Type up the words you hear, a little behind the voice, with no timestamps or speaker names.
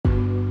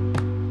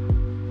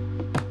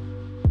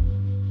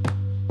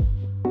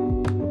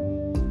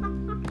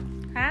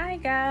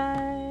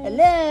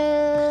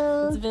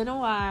Hello. It's been a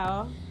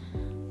while.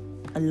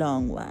 A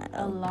long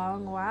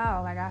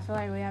while. Like, I feel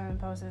like we haven't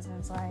posted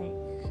since, like,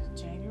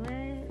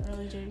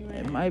 early January.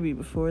 It might be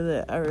before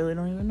that. I really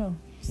don't even know.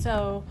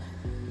 So,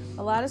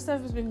 a lot of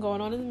stuff has been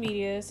going on in the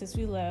media since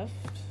we left,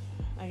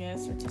 I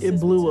guess. It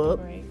blew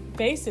up.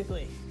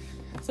 Basically.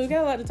 So, we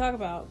got a lot to talk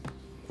about.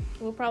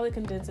 We'll probably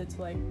condense it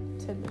to, like,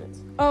 10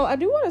 minutes. Oh, I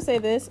do want to say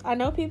this. I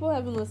know people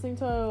have been listening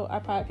to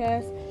our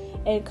podcast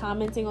and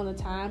commenting on the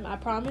time. I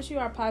promise you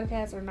our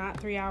podcasts are not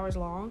 3 hours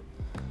long.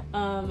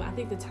 I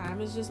think the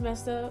time is just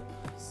messed up,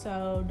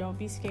 so don't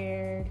be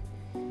scared.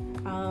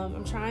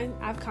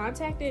 I've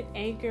contacted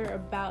Anchor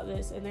about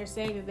this, and they're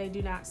saying that they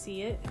do not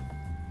see it.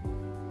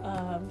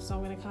 So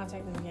I'm going to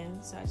contact them again,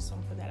 so I just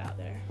want to put that out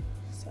there.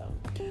 So,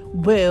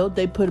 well,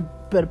 they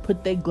better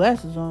put their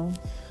glasses on.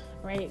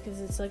 Right, because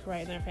it's, like,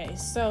 right in their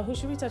face. So, who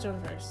should we touch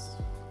on first?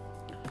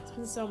 It's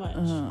been so much.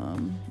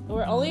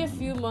 We're only a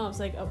few months,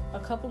 like, a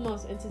couple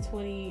months into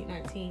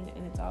 2019,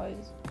 and it's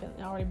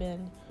already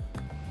been...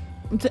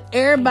 So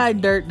everybody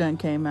dirt done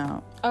came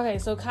out. Okay,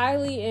 so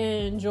Kylie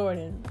and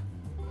Jordan.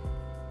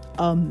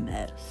 A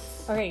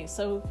mess. Okay,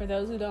 so for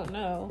those who don't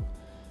know,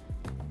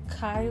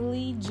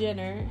 Kylie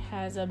Jenner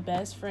has a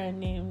best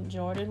friend named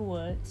Jordyn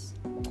Woods.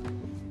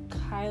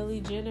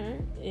 Kylie Jenner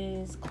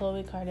is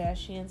Khloe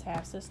Kardashian's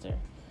half-sister.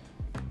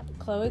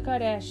 Khloe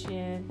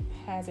Kardashian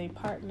has a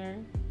partner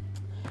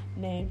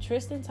named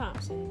Tristan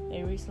Thompson.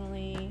 They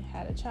recently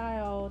had a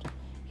child.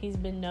 He's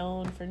been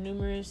known for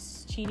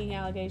numerous cheating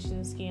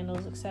allegations,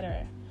 scandals,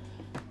 etc.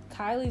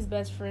 Kylie's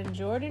best friend,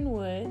 Jordyn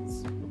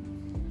Woods,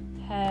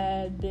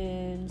 had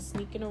been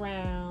sneaking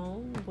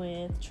around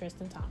with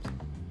Tristan Thompson.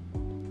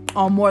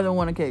 On more than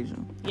one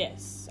occasion.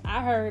 Yes.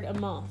 I heard a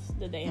month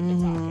that they have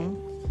been talking.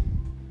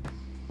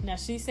 Now,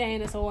 she's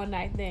saying it's a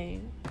one-night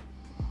thing.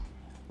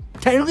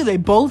 Technically, they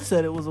both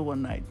said it was a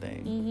one-night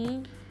thing.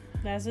 Mm-hmm.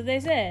 That's what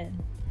they said.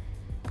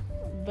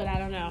 But I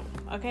don't know.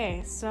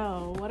 Okay,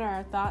 so what are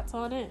our thoughts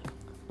on it?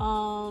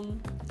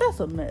 That's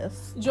a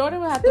mess.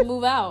 Jordan will have to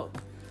move out.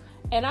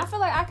 And I feel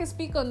like I can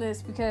speak on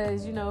this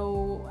because, you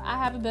know, I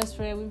have a best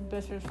friend. We've been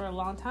best friends for a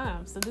long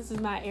time. So this is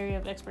my area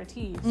of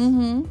expertise.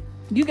 Mm-hmm.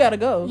 You gotta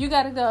go. You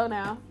gotta go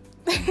now.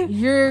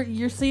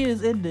 Your seat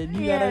is ended.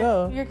 You gotta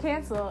go. You're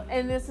canceled.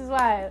 And this is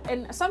why.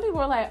 And some people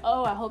are like,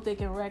 oh, I hope they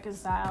can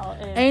reconcile.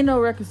 And ain't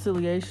no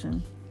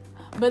reconciliation.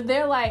 But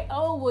they're like,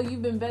 oh, well,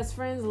 you've been best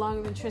friends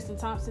longer than Tristan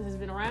Thompson has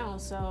been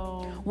around,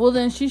 so... Well,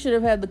 then she should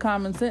have had the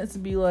common sense to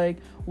be like,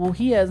 well,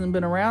 he hasn't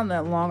been around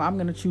that long. I'm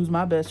going to choose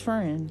my best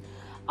friend.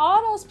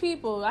 All those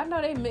people, I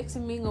know they mix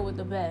and mingle with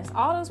the best.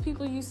 All those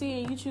people you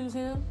see and you choose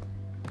him.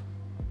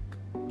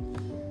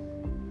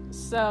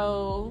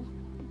 So,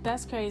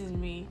 that's crazy to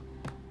me.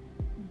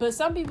 But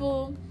some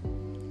people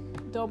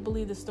don't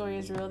believe the story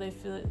is real. They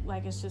feel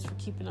like it's just for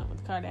keeping up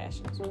with the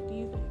Kardashians. What do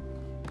you think?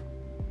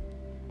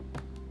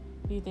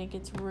 Do you think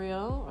it's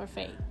real or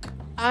fake?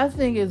 I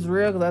think it's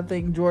real because I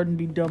think Jordan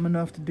be dumb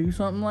enough to do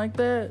something like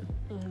that.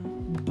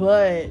 Mm-hmm.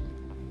 But,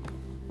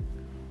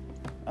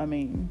 I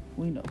mean,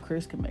 we know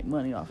Chris can make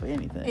money off of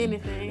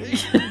anything.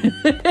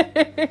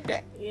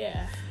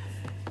 Yeah.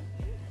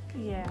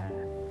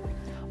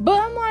 But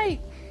I'm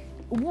like,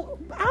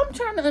 I'm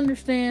trying to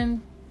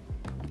understand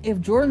if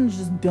Jordan's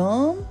just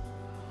dumb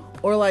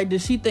or, like,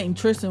 does she think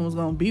Tristan was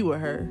going to be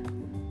with her?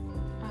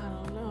 I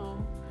don't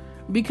know.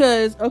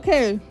 Because,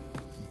 okay...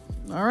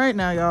 All right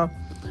now, y'all.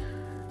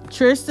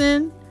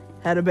 Tristan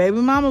had a baby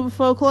mama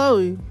before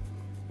Khloe.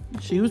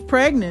 She was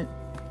pregnant.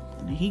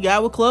 And he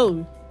got with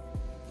Khloe.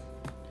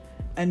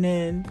 And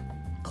then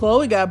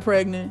Khloe got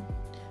pregnant.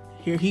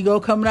 Here he go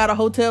coming out of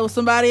hotel with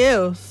somebody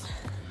else.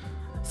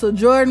 So,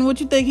 Jordan,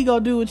 what you think he gonna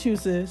do with you,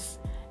 sis?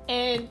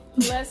 And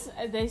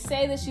they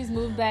say that she's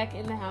moved back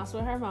in the house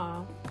with her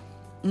mom.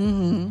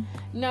 Mm-hmm.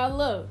 Now,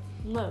 look.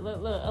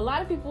 A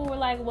lot of people were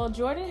like, well,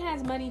 Jordan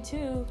has money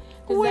too.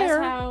 Because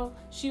that's how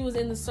she was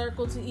in the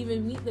circle to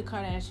even meet the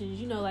Kardashians.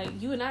 You know, like,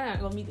 you and I are not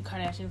going to meet the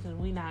Kardashians because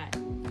we're not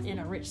in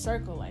a rich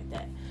circle like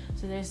that.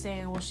 So they're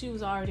saying, well, she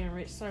was already in a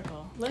rich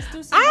circle. Let's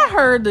do something. I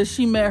heard that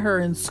she met her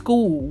in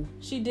school.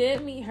 She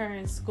did meet her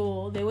in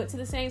school. They went to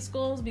the same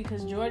schools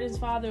because Jordan's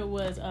father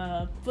was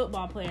a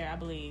football player, I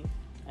believe,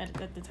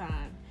 at the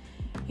time.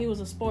 He was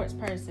a sports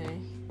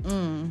person.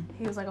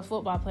 He was like a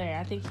football player.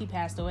 I think he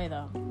passed away,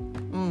 though.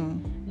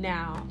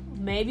 Now,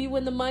 maybe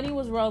when the money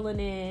was rolling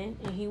in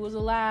and he was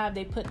alive,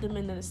 they put them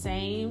in the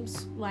same,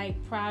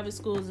 like, private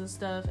schools and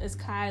stuff as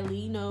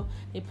Kylie. You know,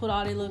 they put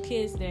all their little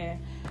kids there.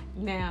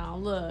 Now,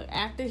 look,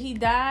 after he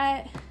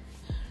died,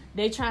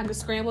 they trying to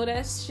scramble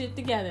that shit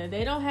together.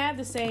 They don't have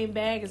the same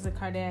bag as the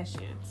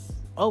Kardashians.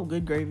 Oh,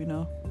 good gravy,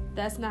 no.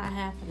 That's not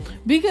happening.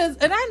 Because,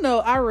 and I know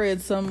I read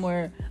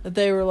somewhere that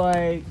they were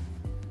like,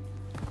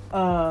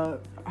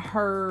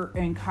 her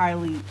and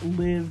Kylie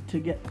lived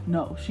together.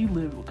 No, she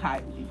lived with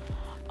Kylie.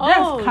 That's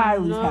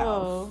Kylie's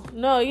house.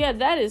 No, yeah,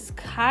 that is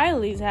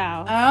Kylie's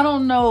house. I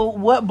don't know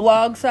what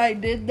blog site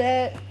did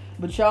that,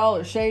 but y'all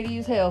are shady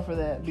as hell for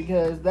that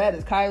because that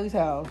is Kylie's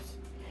house.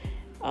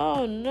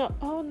 Oh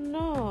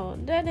no,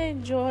 that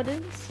ain't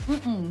Jordan's.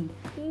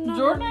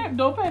 Jordan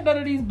don't pay none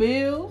of these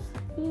bills.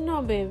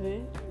 No,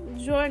 baby.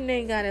 Jordan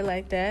ain't got it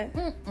like that.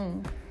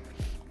 Mm-mm.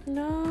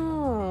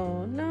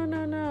 No.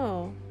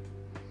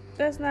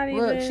 That's not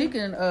even... Look, she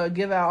can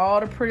give out all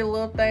the pretty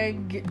little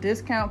thing, get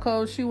discount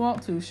codes she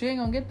want to. She ain't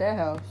gonna get that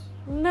house.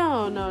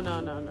 No.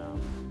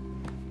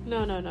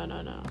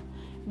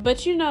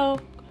 But you know,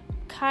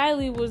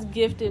 Kylie was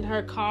gifting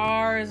her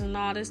cars and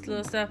all this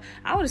little stuff.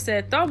 I would have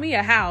said, throw me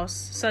a house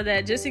so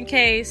that just in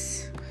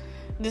case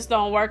this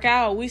don't work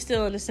out, we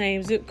still in the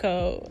same zip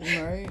code.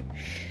 Right.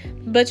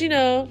 But you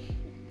know,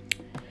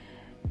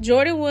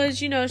 Jordyn Woods,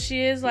 you know,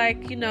 she is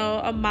like, you know,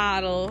 a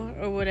model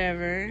or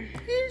whatever.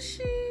 Is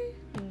she?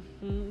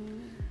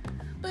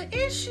 But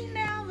is she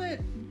now that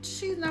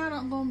she's not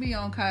going to be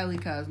on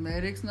Kylie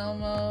Cosmetics no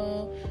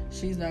more?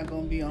 She's not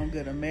going to be on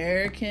Good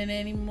American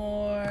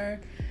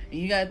anymore. And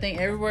you got to think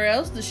everywhere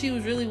else that she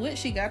was really with,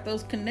 she got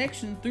those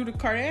connections through the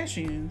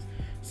Kardashians.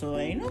 So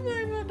ain't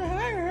nobody about to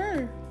hire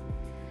her.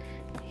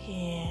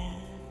 Yeah.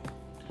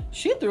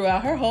 She threw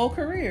out her whole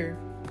career.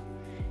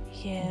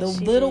 Yeah, the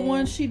little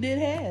one she did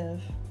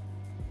have.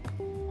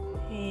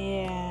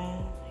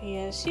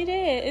 Yeah, she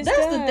did.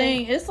 That's the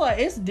thing. It's like,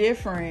 it's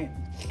different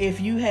if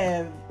you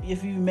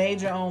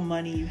made your own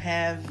money, you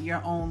have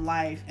your own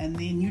life, and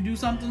then you do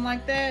something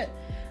like that.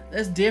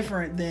 That's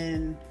different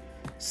than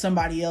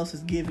somebody else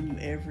is giving you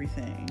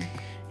everything.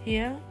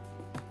 Yeah,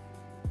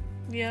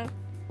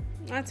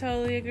 I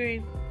totally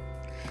agree.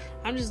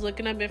 I'm just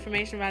looking up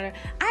information about her.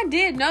 I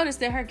did notice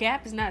that her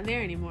gap is not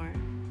there anymore.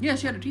 Yeah,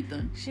 she had her teeth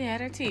done. She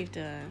had her teeth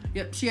done.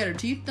 Yep, she had her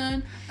teeth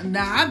done.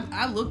 Now,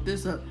 I looked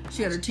this up.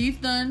 She had her teeth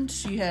done.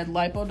 She had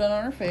lipo done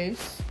on her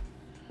face.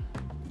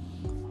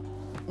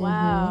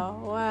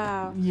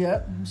 Wow.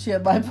 Yep, she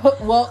had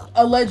lipo. Well,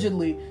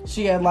 allegedly,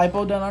 she had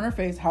lipo done on her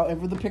face.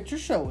 However, the pictures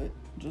show it.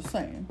 Just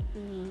saying.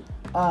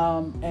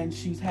 Mm-hmm. And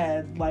she's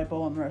had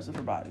lipo on the rest of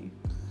her body.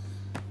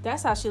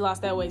 That's how she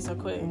lost that weight so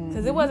quick.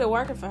 Because it wasn't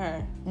working for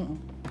her. Mm-mm.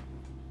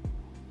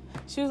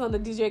 She was on the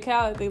DJ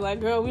Khaled thing, like,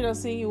 girl, we done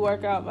seen you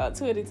work out about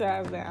 20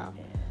 times now.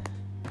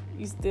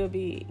 You still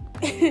be.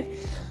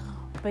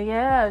 But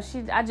yeah,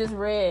 I just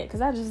read, because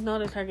I just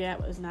noticed her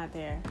gap was not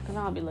there. Because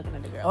I don't be looking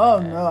at the girl. Oh,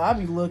 like that. no, I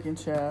be looking,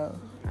 child.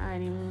 I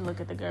didn't even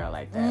look at the girl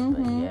like that.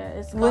 Mm-hmm. But yeah,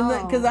 it's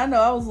gone. Because I know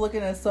I was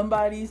looking at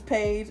somebody's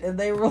page, and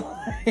they were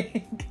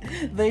like,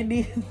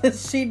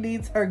 she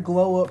needs her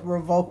glow up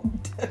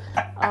revoked.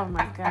 Oh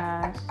my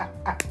gosh.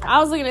 I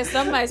was looking at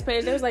somebody's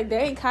page. They was like,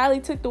 dang,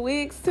 Kylie took the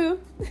wigs too.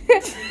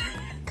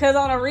 Because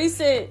on a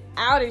recent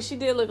outing, she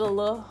did look a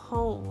little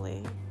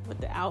homely with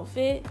the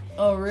outfit.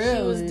 Oh, really?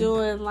 She was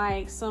doing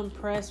like some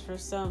press for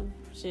some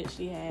shit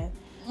she had.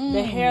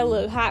 The hair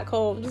looked hot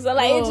combed. So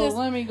like it just.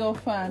 Let me go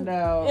find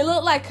out. It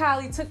looked like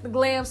Kylie took the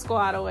glam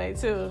squad away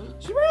too.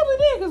 She probably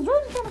did, because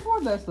Jordan can't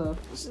afford that stuff.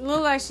 She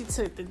looked like she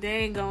took the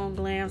dang on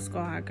glam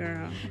squad,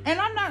 girl. And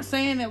I'm not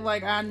saying that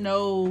like I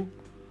know,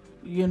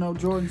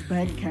 Jordan's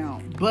bank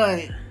account,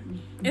 but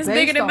it's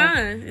bigger than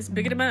mine. It's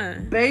bigger than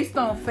mine. Based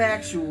on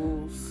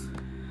factuals,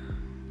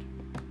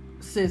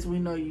 sis, we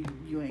know you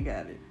ain't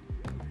got it.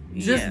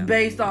 Just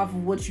based off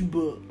of what you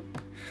book.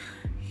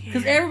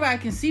 Because everybody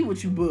can see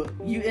what you book.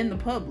 You in the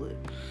public.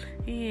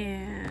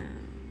 Yeah.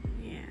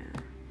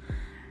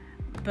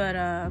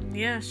 But,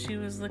 she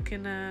was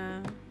looking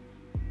kind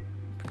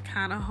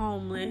of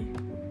homely.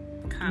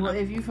 Well,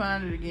 if you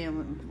find it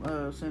again,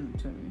 send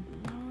it to me.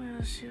 Oh,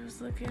 well, she was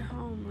looking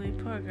homely.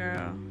 Poor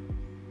girl.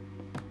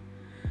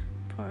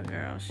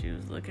 She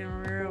was looking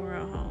real,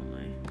 real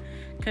homely.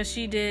 Because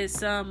she did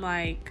some,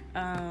 like,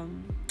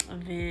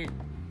 event.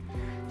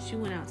 She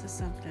went out to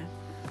something.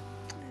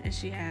 And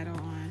she had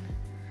on,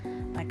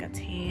 like, a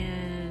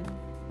tan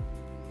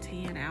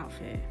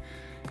outfit.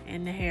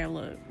 And the hair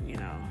looked,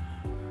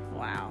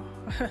 wow.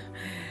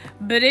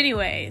 But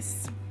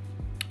anyways,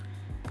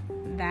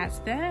 that's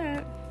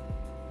that.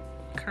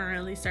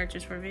 Currently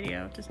searches for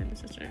video to send to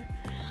sister.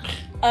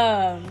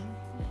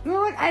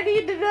 You're like, I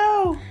need to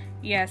know.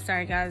 Yeah,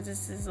 sorry guys,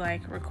 this is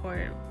like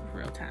recorded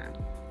real time.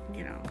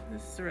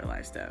 This is real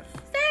life stuff.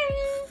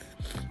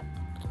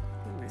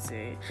 Let me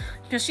see.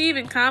 Because she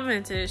even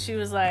commented, she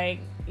was like,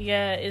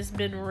 yeah, it's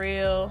been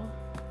real.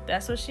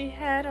 That's what she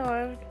had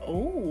on.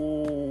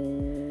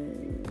 Oh,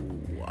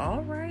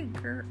 all right,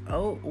 girl.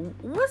 Oh,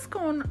 what's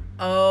going on?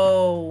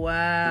 Oh,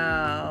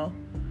 wow.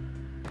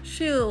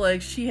 She looked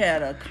like she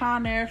had a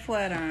Conair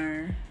flat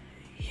iron.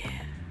 Yeah.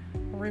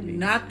 Remington.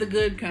 Not the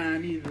good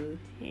kind either.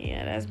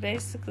 Yeah, that's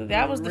basically,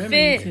 that was the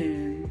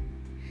fit.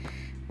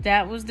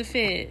 That was the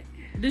fit.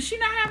 Did she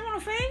not have on a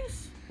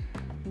face?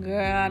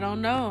 Girl, I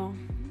don't know.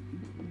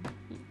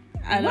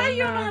 Why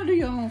you don't know how to do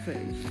your own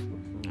face?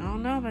 I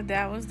don't know, but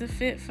that was the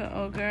fit for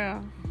old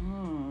girl.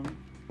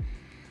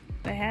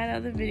 They had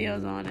other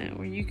videos on it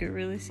where you could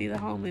really see the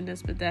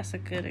homeliness, but that's a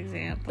good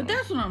example. But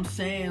that's what I'm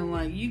saying.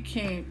 Like, you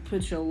can't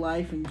put your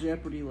life in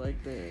jeopardy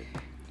like that.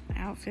 The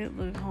outfit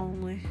looked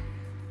homely.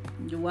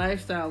 Your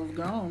lifestyle is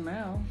gone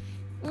now.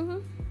 I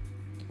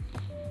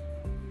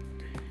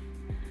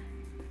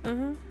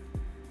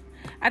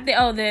think.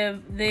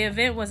 The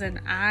event was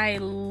an eye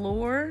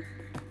lure.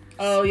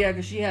 Oh yeah,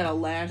 because she had a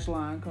lash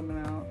line coming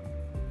out,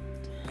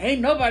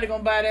 Ain't nobody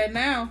gonna buy that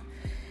now.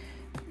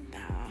 Nah.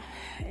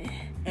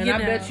 And I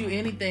bet you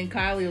anything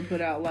Kylie will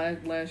put out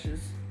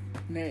lashes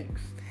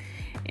next.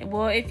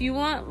 Well, if you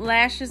want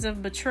lashes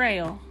of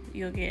betrayal,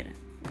 you'll get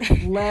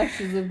it.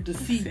 Lashes of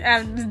deceit.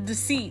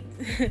 Deceit.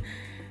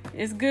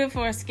 It's good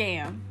for a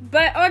scam.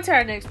 But on to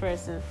our next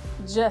person,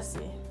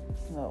 Jussie.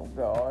 Oh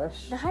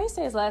gosh. Now, how you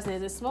say his last name?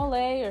 Is it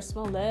Smollett or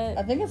Smollett?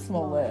 I think it's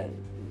Smollett.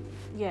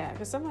 Yeah,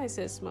 because somebody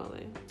said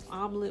Smollett.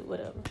 Omelet,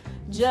 whatever.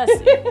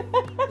 Jussie.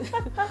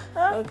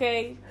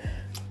 Okay.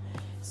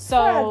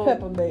 So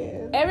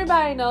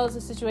everybody knows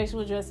the situation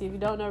with Jussie. If you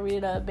don't know, read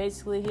it up.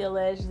 Basically, he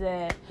alleged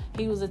that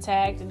he was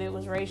attacked and it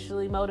was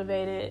racially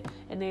motivated,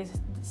 and they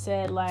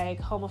said like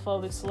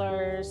homophobic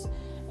slurs,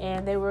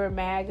 and they were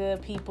MAGA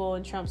people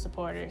and Trump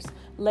supporters.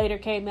 Later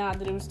came out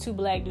that it was 2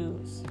 black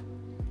dudes.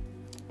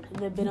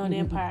 They've been on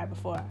Empire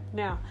before.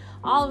 Now,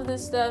 all of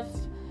this stuff,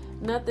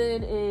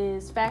 nothing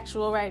is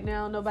factual right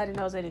now. Nobody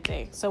knows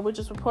anything. So we're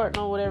just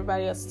reporting on what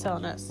everybody else is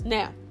telling us.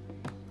 Now,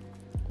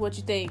 what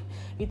you think?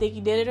 You think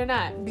he did it or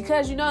not?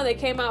 Because you know they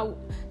came out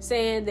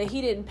saying that he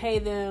didn't pay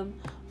them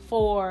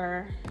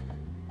for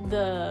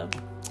the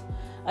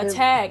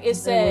attack. It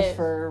said it was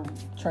for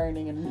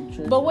training and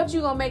nutrition. But what you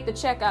gonna make the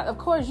check out? Of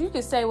course, you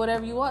can say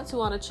whatever you want to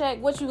on a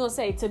check. What you gonna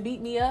say? To beat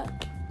me up?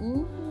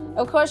 Mm-hmm.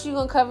 Of course, you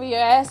gonna cover your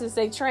ass and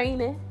say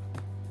training.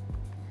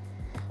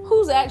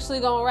 Who's actually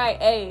gonna write?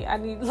 Hey, I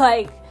need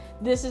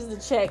this is the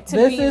check.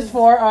 This is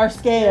for our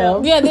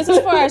scam. Yeah, this is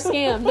for our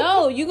scam.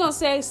 No, you gonna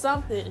say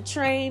something,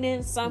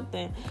 training,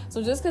 something.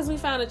 So just because we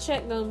found a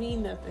check don't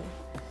mean nothing.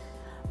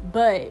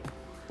 But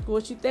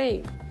what you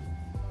think?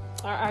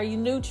 Are you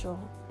neutral?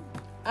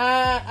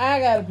 I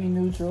gotta be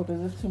neutral because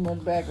there's too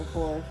much back and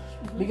forth.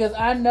 Mm-hmm. Because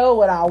I know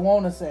what I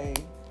want to say,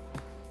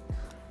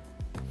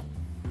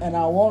 and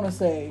I want to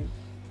say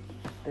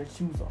that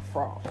she was a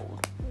fraud.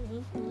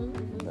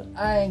 Mm-hmm. But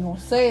I ain't gonna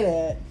say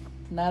that,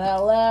 not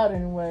out loud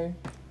anyway.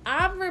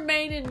 I'm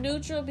remaining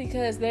neutral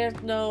because there's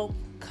no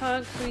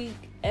concrete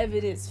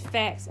evidence,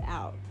 facts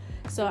out.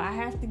 So I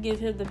have to give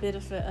him the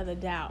benefit of the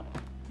doubt.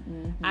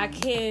 Mm-hmm. I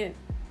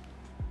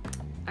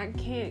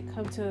can't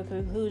come to a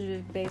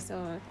conclusion based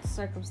on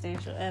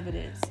circumstantial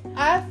evidence.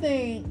 I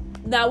think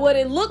now what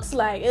it looks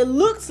like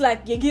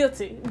you're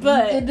guilty,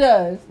 but it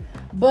does.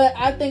 But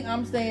I think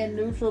I'm staying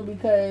neutral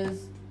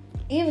because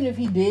even if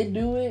he did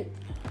do it,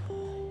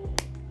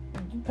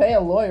 you pay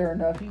a lawyer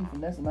enough, you can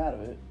finesse him out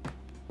of it.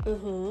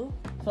 Mm-hmm.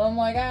 So I'm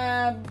like,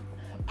 I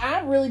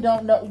really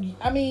don't know.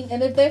 I mean,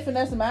 and if they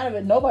finesse him out of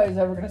it, nobody's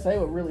ever going to say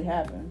what really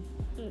happened.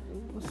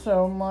 Mm-hmm.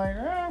 So I'm like,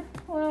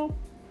 well,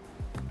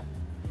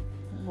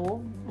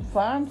 we'll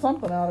find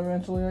something out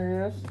eventually,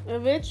 I guess.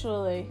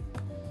 Eventually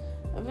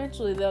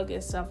they'll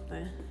get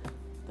something.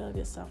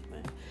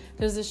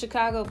 Because the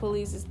Chicago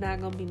police is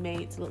not going to be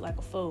made to look like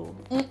a fool.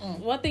 Mm-mm.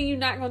 One thing you're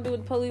not going to do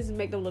with the police is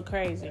make them look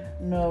crazy.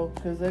 No,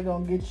 because they're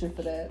going to get you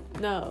for that.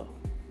 No.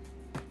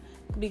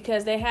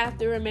 Because they have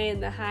to remain in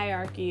the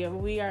hierarchy of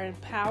we are in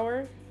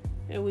power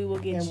and we will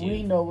get you. And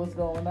we know what's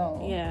going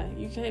on. Yeah,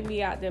 you can't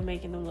be out there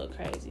making them look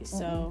crazy. Mm-hmm.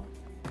 So,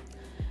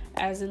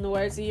 as in the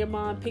words of your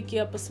mom, pick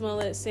you up a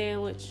Smollett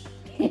sandwich.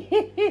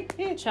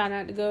 Try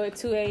not to go at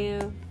 2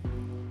 a.m.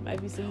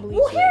 Maybe some bleach.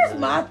 Well, here's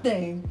my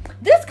thing.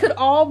 This could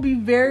all be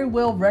very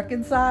well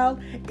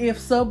reconciled if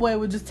Subway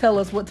would just tell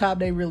us what time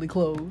they really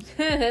close.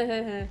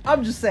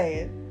 I'm just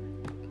saying.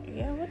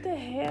 Yeah, what the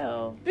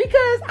hell?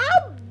 Because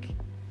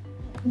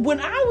when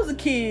I was a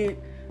kid,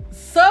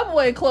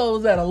 Subway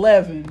closed at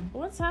 11.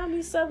 What time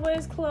these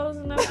Subways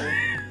closing up?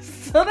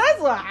 So that's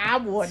what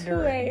I'm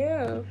wondering. 2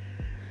 a.m.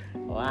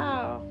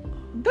 Wow.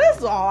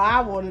 That's all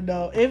I want to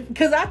know.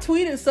 Because I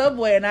tweeted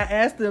Subway and I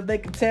asked them if they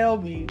could tell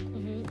me,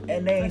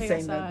 and they ain't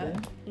say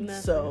nothing.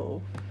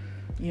 So,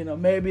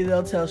 maybe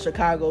they'll tell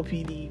Chicago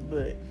PD,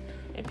 but.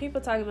 And people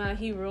talking about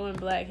he ruined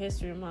Black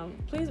History Month.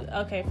 Please,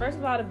 okay, first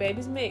of all, the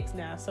baby's mixed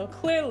now. So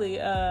clearly,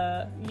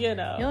 Y'all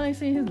ain't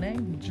seen his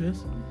name?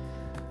 Justin.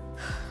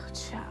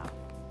 Child.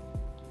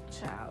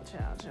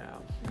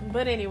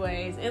 But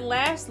anyways, and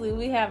lastly,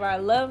 we have our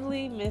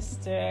lovely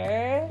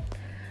Mr.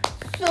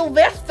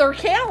 Sylvester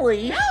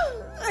Kelly.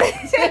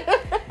 With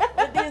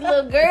these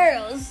little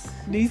girls.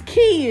 These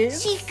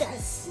kids.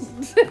 Chicas.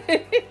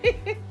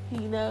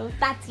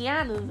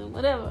 Tatianas and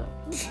whatever.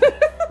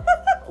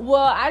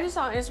 Well, I just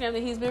saw on Instagram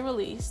that he's been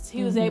released.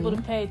 He was able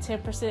to pay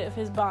 10% of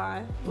his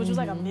bond, which was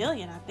like $1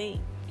 million, I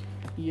think.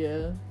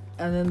 Yeah.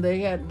 And then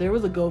there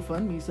was a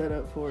GoFundMe set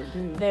up for it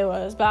too. There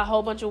was by a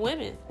whole bunch of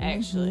women,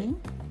 actually.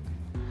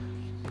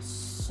 Mm-hmm.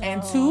 So.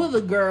 And 2 of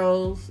the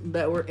girls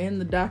that were in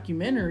the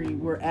documentary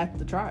were at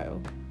the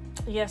trial.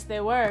 Yes, they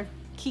were.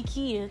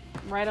 Kikiing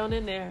right on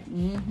in there.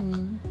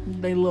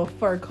 Mm-hmm. They little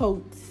fur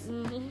coats.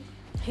 Mm-hmm.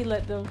 He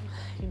let them,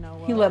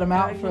 he let them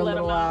out for a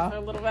little while.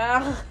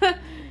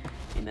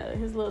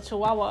 His little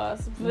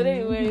chihuahuas. But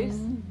anyways.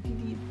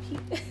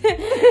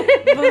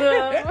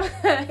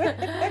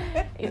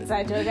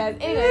 Inside joke, guys.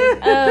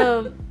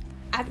 Anyways,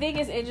 I think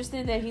it's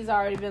interesting that he's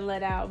already been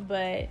let out, but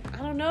I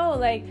don't know,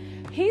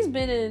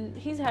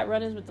 He's had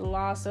run-ins with the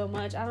law so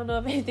much. I don't know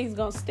if anything's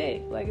gonna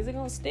stick. Like, is it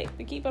gonna stick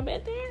to keep him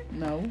in there?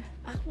 No.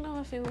 I don't know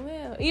if it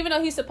will. Even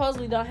though he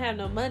supposedly don't have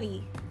no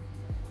money.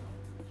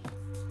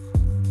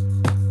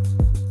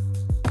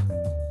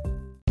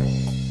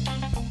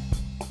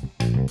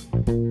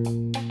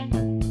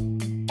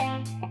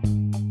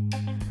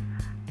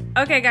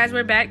 Okay, guys,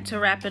 we're back to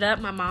wrap it up.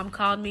 My mom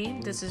called me.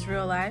 This is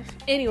real life.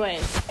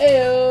 Anyways.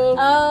 Ew.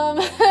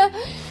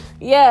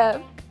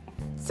 Yeah.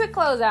 To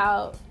close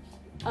out.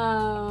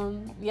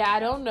 Yeah, I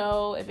don't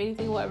know if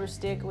anything will ever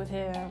stick with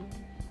him.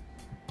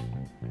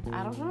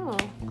 I don't know.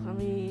 I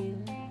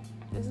mean,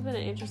 this has been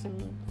an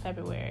interesting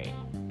February.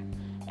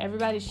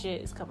 Everybody's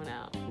shit is coming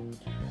out.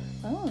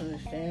 I don't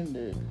understand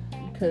it.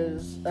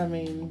 Because, I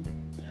mean,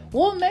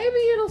 well, maybe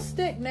it'll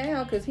stick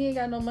now because he ain't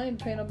got no money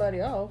to pay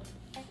nobody off.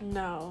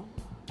 No,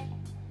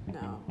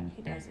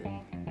 he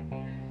doesn't.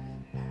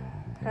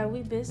 Have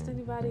we missed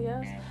anybody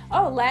else?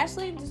 Oh,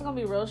 lastly, this is gonna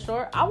be real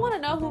short. I want to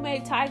know who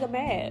made Tyga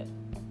mad.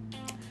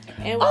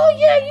 And oh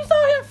yeah, you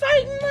saw him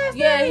fighting last night.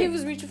 Yeah, he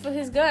was reaching for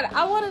his gun.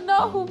 I want to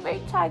know who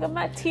made Tyga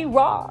mad.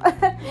 T-Raw.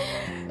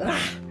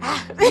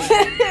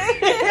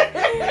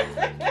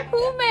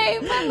 Who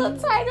made my little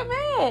Tyga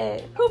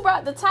mad? Who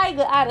brought the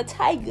tiger out of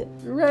Tyga?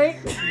 Right.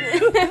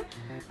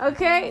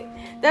 Okay,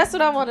 that's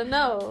what I want to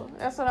know.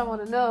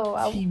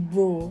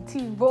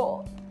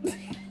 T-Raw.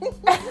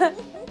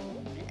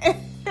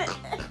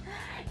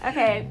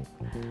 Okay,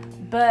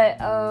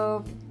 but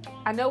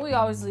I know we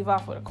always leave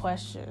off with a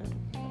question.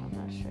 I'm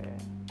not sure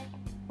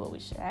what we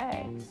should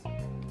ask.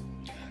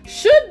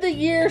 Should the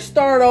year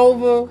start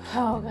over?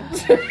 Oh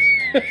God,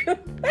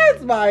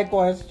 that's my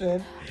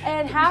question.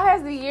 And how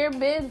has the year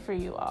been for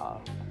you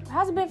all?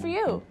 How's it been for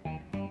you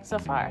so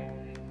far?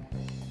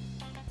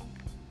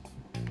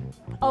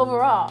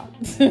 Overall,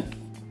 I mean,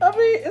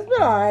 it's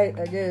been alright,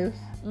 I guess.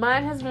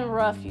 Mine has been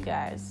rough, you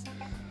guys.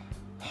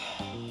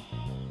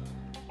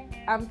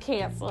 I'm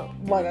canceled.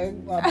 Like a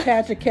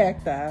patch of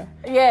cacti.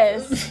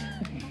 Yes.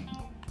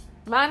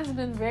 Mine has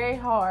been very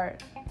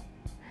hard.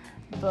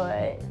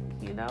 But,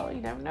 you know, you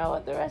never know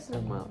what the rest of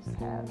the months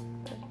have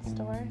in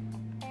store.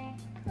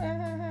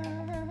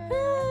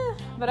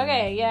 But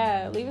okay,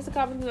 yeah. Leave us a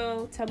comment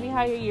below. Tell me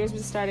how your year's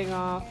been starting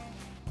off.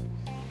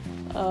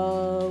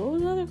 What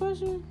was the other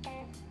question?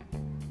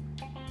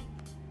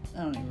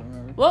 I don't even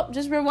remember. Well,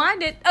 just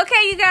rewind it.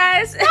 Okay, you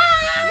guys.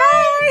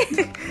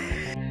 Bye.